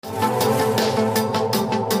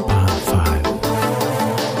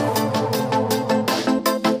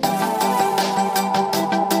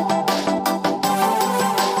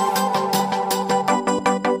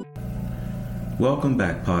Welcome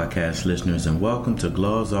back, podcast listeners, and welcome to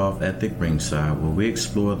Gloves Off Ethic Ringside, where we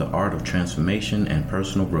explore the art of transformation and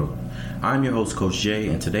personal growth. I'm your host, Coach Jay,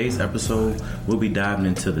 and today's episode, we'll be diving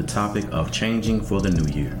into the topic of changing for the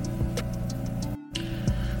new year.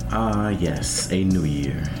 Yes, a new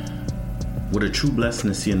year. What a true blessing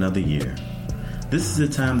to see another year. This is the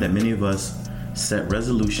time that many of us set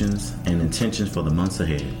resolutions and intentions for the months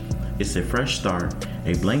ahead. It's a fresh start,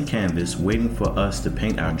 a blank canvas waiting for us to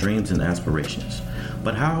paint our dreams and aspirations.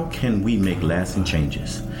 But how can we make lasting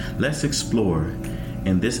changes? Let's explore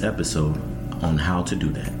in this episode on how to do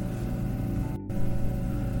that.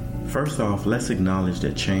 First off, let's acknowledge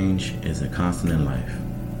that change is a constant in life.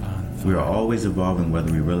 We are always evolving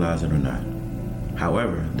whether we realize it or not.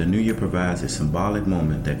 However, the new year provides a symbolic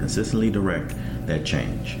moment that consistently directs that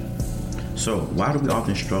change. So, why do we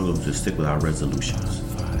often struggle to stick with our resolutions?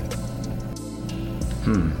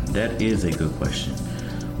 That is a good question.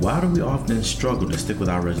 Why do we often struggle to stick with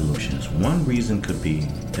our resolutions? One reason could be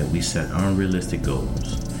that we set unrealistic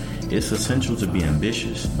goals. It's essential to be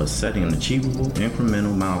ambitious, but setting achievable,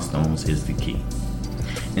 incremental milestones is the key.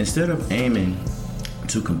 Instead of aiming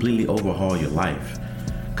to completely overhaul your life,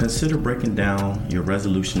 consider breaking down your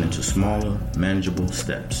resolution into smaller, manageable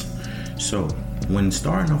steps. So, when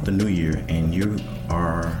starting off the new year and you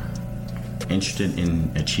are interested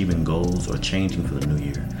in achieving goals or changing for the new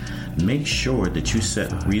year, make sure that you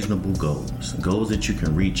set reasonable goals that you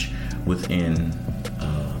can reach within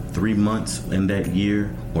 3 months in that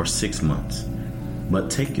year or 6 months. But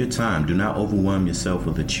take your time. Do not overwhelm yourself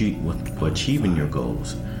with achieving your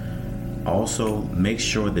goals. Also, make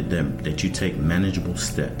sure that you take manageable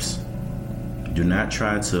steps. Do not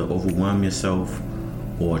try to overwhelm yourself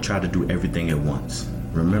or try to do everything at once.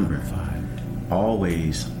 Remember,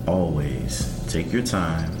 always take your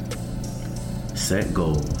time, set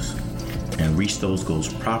goals, and reach those goals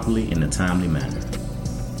properly in a timely manner.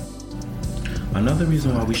 Another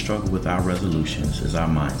reason why we struggle with our resolutions is our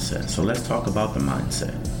mindset. So let's talk about the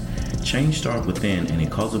mindset. Change starts within, and in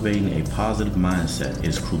cultivating a positive mindset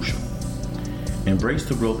is crucial. Embrace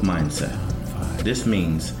the growth mindset. This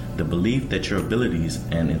means the belief that your abilities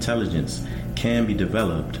and intelligence can be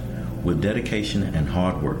developed with dedication and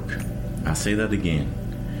hard work. I say that again.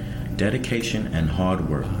 Dedication and hard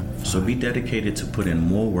work. So be dedicated to put in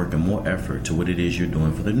more work and more effort to what it is you're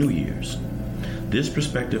doing for the New Year's. This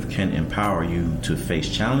perspective can empower you to face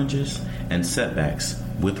challenges and setbacks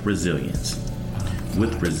with resilience.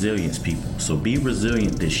 People. So be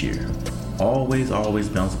resilient this year. Always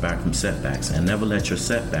bounce back from setbacks and never let your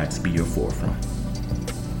setbacks be your forefront.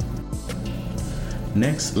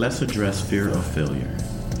 Next, let's address fear of failure.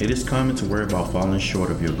 It is common to worry about falling short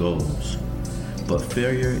of your goals, but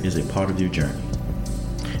failure is a part of your journey.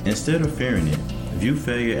 Instead of fearing it, view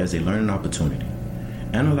failure as a learning opportunity.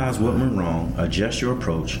 Analyze what went wrong, adjust your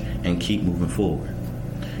approach, and keep moving forward.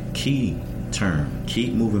 Key term,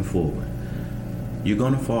 keep moving forward. You're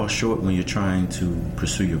going to fall short when you're trying to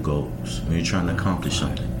pursue your goals, when you're trying to accomplish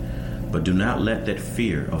something. But do not let that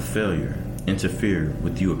fear of failure interfere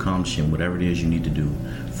with you accomplishing whatever it is you need to do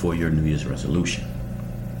for your New Year's resolution.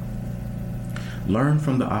 Learn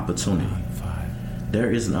from the opportunity.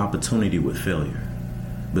 There is an opportunity with failure.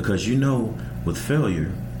 Because with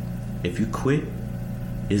failure, if you quit,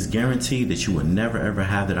 it's guaranteed that you will never ever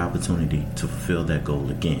have that opportunity to fulfill that goal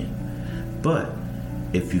again. But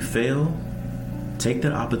if you fail, take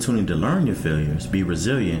that opportunity to learn your failures, be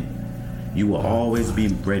resilient, you will always be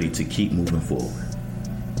ready to keep moving forward.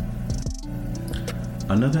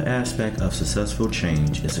 Another aspect of successful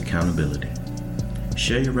change is accountability.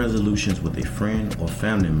 Share your resolutions with a friend or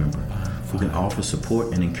family member who can offer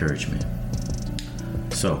support and encouragement.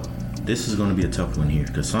 So, this is going to be a tough one here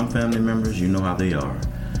because some family members, you know how they are.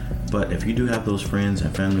 But if you do have those friends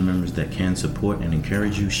and family members that can support and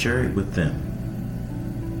encourage you, share it with them.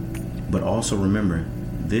 But also remember,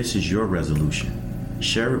 this is your resolution.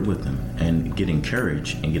 Share it with them and get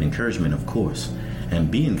encouraged and get encouragement, of course, and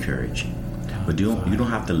be encouraged. But you don't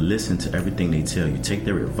have to listen to everything they tell you. Take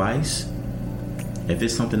their advice. If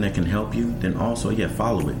it's something that can help you, then also,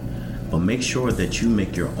 follow it. But make sure that you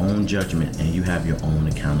make your own judgment and you have your own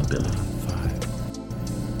accountability.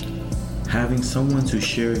 Having someone to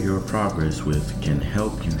share your progress with can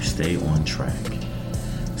help you stay on track.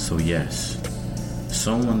 So yes,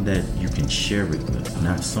 someone that you can share it with,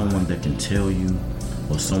 not someone that can tell you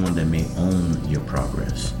or someone that may own your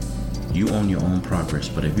progress. You own your own progress,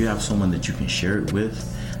 but if you have someone that you can share it with,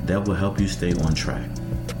 that will help you stay on track.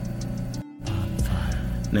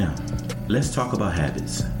 Now, let's talk about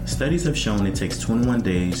habits. Studies have shown it takes 21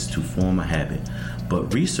 days to form a habit,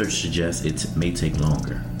 but research suggests it may take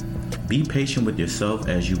longer. Be patient with yourself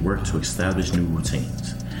as you work to establish new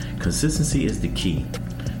routines. Consistency is the key,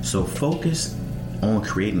 so focus on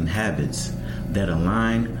creating habits that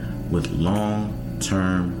align with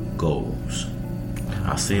long-term goals.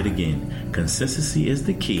 I'll say it again. Consistency is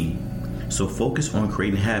the key, so focus on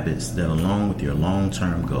creating habits that align with your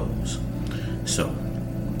long-term goals. So,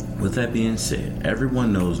 with that being said,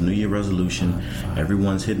 everyone knows New Year resolution.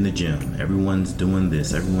 Everyone's hitting the gym. Everyone's doing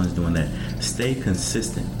this. Everyone's doing that. Stay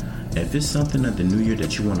consistent. If it's something at the New Year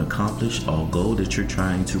that you want to accomplish or a goal that you're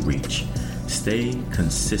trying to reach, stay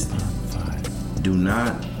consistent. Do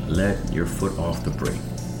not let your foot off the brake.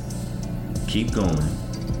 Keep going,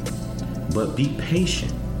 but be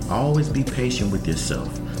patient. Always be patient with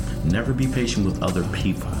yourself. Never be patient with other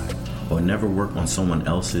people, or never work on someone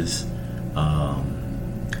else's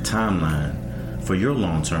timeline for your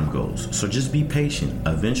long-term goals. So just be patient.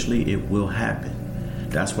 Eventually it will happen.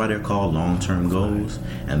 That's why they're called long-term goals,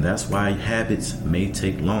 and that's why habits may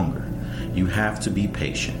take longer. You have to be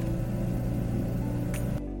patient.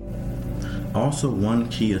 Also, one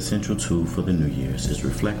key essential tool for the New Year's is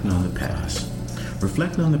reflecting on the past.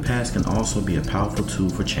 Reflecting on the past can also be a powerful tool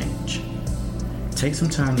for change. Take some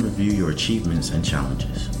time to review your achievements and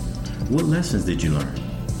challenges. What lessons did you learn?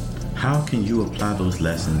 How can you apply those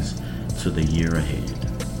lessons to the year ahead?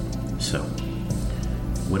 So,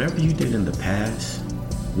 whatever you did in the past,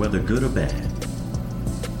 whether good or bad,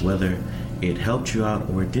 whether it helped you out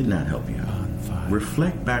or it did not help you out,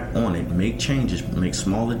 reflect back on it, make changes, make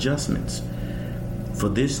small adjustments. For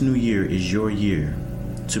this new year is your year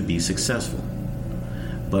to be successful.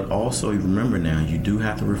 But also remember now, you do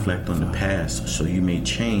have to reflect on the past so you may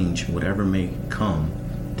change whatever may come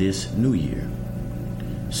this new year.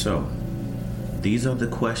 So, these are the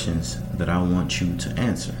questions that I want you to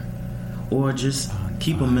answer. Or just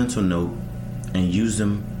keep a mental note and use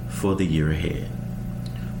them for the year ahead.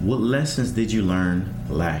 What lessons did you learn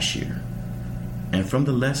last year? And from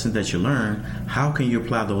the lessons that you learned, how can you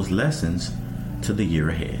apply those lessons to the year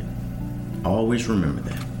ahead? Always remember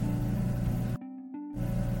that.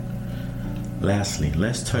 Lastly,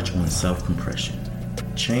 let's touch on self-compression.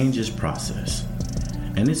 Change is process,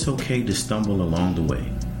 and it's okay to stumble along the way.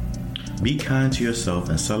 Be kind to yourself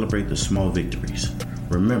and celebrate the small victories.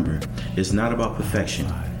 Remember, it's not about perfection,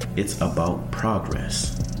 it's about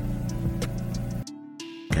progress.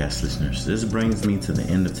 Podcast listeners, this brings me to the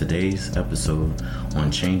end of today's episode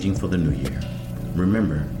on changing for the new year.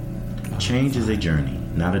 Remember, change is a journey,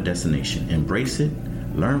 not a destination. Embrace it,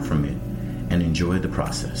 learn from it, and enjoy the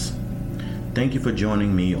process. Thank you for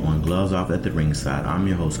joining me on Gloves Off at the Ringside. I'm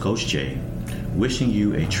your host, Coach Jay, wishing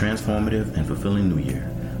you a transformative and fulfilling new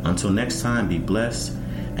year. Until next time, be blessed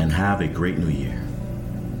and have a great new year.